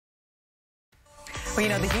Well, you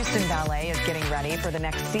know, the Houston Ballet is getting ready for the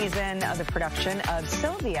next season of the production of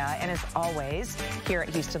Sylvia. And as always, here at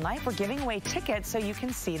Houston Life, we're giving away tickets so you can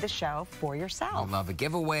see the show for yourself. I love a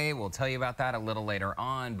giveaway. We'll tell you about that a little later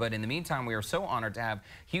on. But in the meantime, we are so honored to have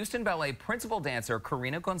Houston Ballet principal dancer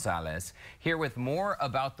Karina Gonzalez here with more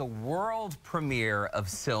about the world premiere of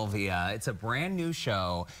Sylvia. It's a brand new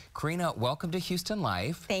show. Karina, welcome to Houston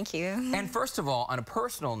Life. Thank you. And first of all, on a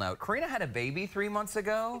personal note, Karina had a baby 3 months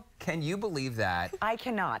ago. Can you believe that? I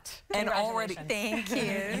cannot. And already, thank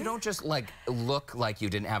you. You don't just look like you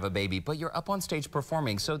didn't have a baby, but you're up on stage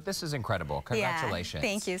performing. So this is incredible. Congratulations. Yeah,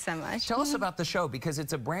 thank you so much. Tell us about the show, because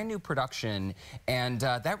it's a brand new production, and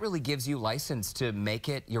that really gives you license to make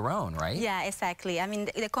it your own, right? Yeah, exactly. I mean,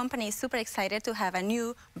 the company is super excited to have a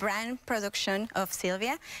new brand production of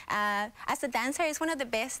Sylvia. As a dancer, it's one of the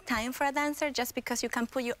best time for a dancer, just because you can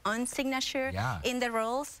put your own signature in the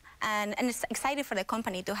roles, and it's exciting for the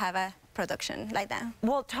company to have a production like that.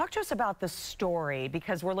 Well, talk to us about the story,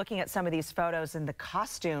 because we're looking at some of these photos and the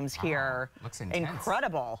costumes here. Looks intense.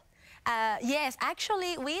 Incredible. Yes,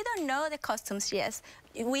 actually, we don't know the costumes yet.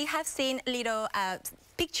 We have seen little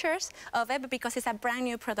pictures of it, but because it's a brand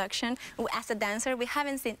new production, as a dancer, we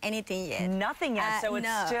haven't seen anything yet. Nothing yet, so it's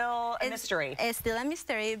still a mystery. It's still a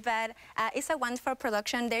mystery, but it's a wonderful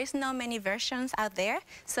production. There's not many versions out there,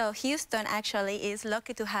 so Houston actually is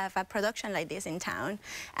lucky to have a production like this in town.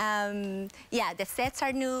 Yeah, the sets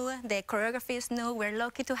are new, the choreography is new. We're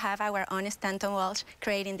lucky to have our own Stanton Walsh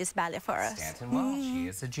creating this ballet for us. Stanton Walsh, she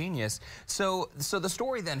is a genius. So the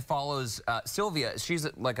story then follows Sylvia. She's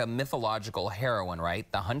like a mythological heroine, right?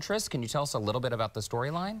 The Huntress. Can you tell us a little bit about the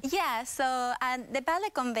storyline? Yeah, so the ballet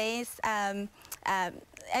conveys,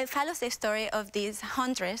 it follows the story of this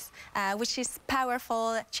huntress, which is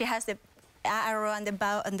powerful. She has the arrow and the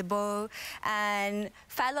bow, and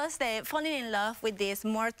follows falling in love with this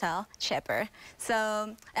mortal shepherd.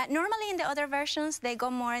 So normally in the other versions they go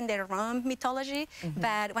more in the Rome mythology,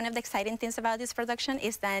 but one of the exciting things about this production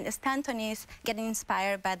is that Stanton is getting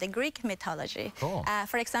inspired by the Greek mythology. Cool.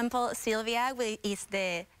 For example, Sylvia is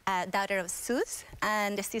the daughter of Zeus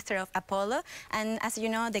and the sister of Apollo, and as you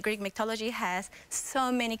know, the Greek mythology has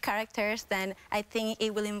so many characters that I think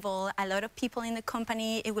it will involve a lot of people in the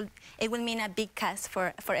company. It will mean a big cast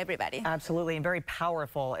for everybody. Absolutely, and very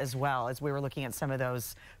powerful as well, as we were looking at some of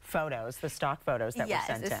those photos, the stock photos that were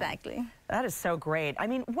sent in. Yes, exactly. That is so great. I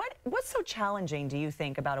mean, what's so challenging, do you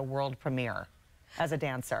think, about a world premiere as a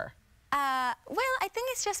dancer? Well, I think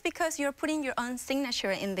it's just because you're putting your own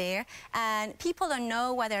signature in there, and people don't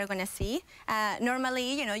know what they're going to see.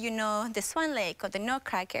 Normally, you know the Swan Lake or the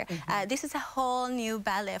Nutcracker. This is a whole new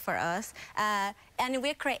ballet for us, and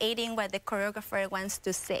we're creating what the choreographer wants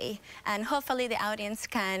to say, and hopefully the audience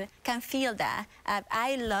can feel that.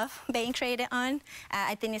 I love being created on.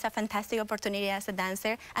 I think it's a fantastic opportunity as a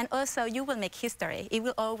dancer, and also you will make history. It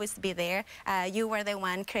will always be there. You were the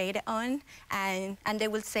one created on, and they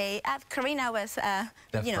will say, Karina was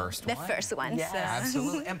the first one. Yes. So.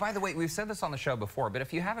 Absolutely. And by the way, we've said this on the show before, but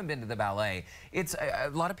if you haven't been to the ballet, it's a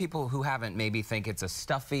lot of people who haven't maybe think it's a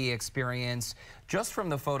stuffy experience. Just from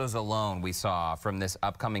the photos alone we saw from this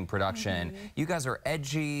upcoming production, you guys are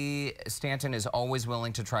edgy. Stanton is always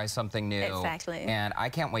willing to try something new. Exactly. And I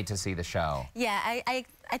can't wait to see the show. Yeah, I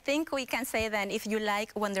think we can say that if you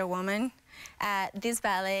like Wonder Woman, this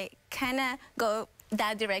ballet kind of go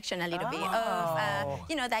that direction a little bit of,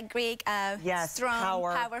 you know, that Greek, strong,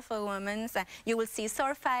 powerful women. You will see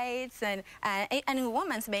sword fights and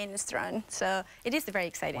women's being strong. So it is very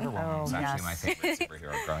exciting. Wonder Woman is actually my favorite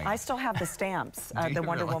superhero growing up. I still have the stamps, the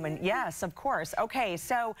Wonder really? Woman. Yes, of course. Okay,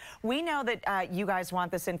 so we know that you guys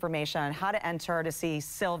want this information on how to enter to see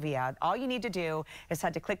Sylvia. All you need to do is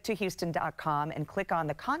head to clicktohouston.com and click on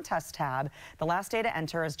the contest tab. The last day to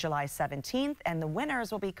enter is July 17th, and the winners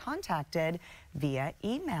will be contacted via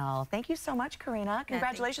email. Thank you so much, Karina.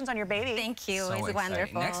 Congratulations on your baby. Thank you. So it's exciting.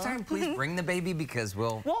 wonderful. Next time, please bring the baby, because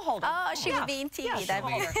we'll hold her. Oh, she will be in TV. She'll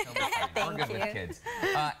be here. Thank We're good with kids.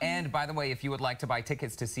 And by the way, if you would like to buy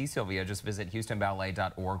tickets to see Sylvia, just visit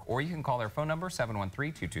HoustonBallet.org, or you can call their phone number,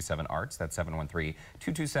 713-227-ARTS. That's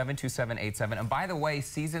 713-227-2787. And by the way,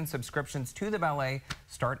 season subscriptions to the ballet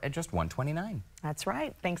start at just $129. That's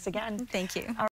right. Thanks again. Thank you.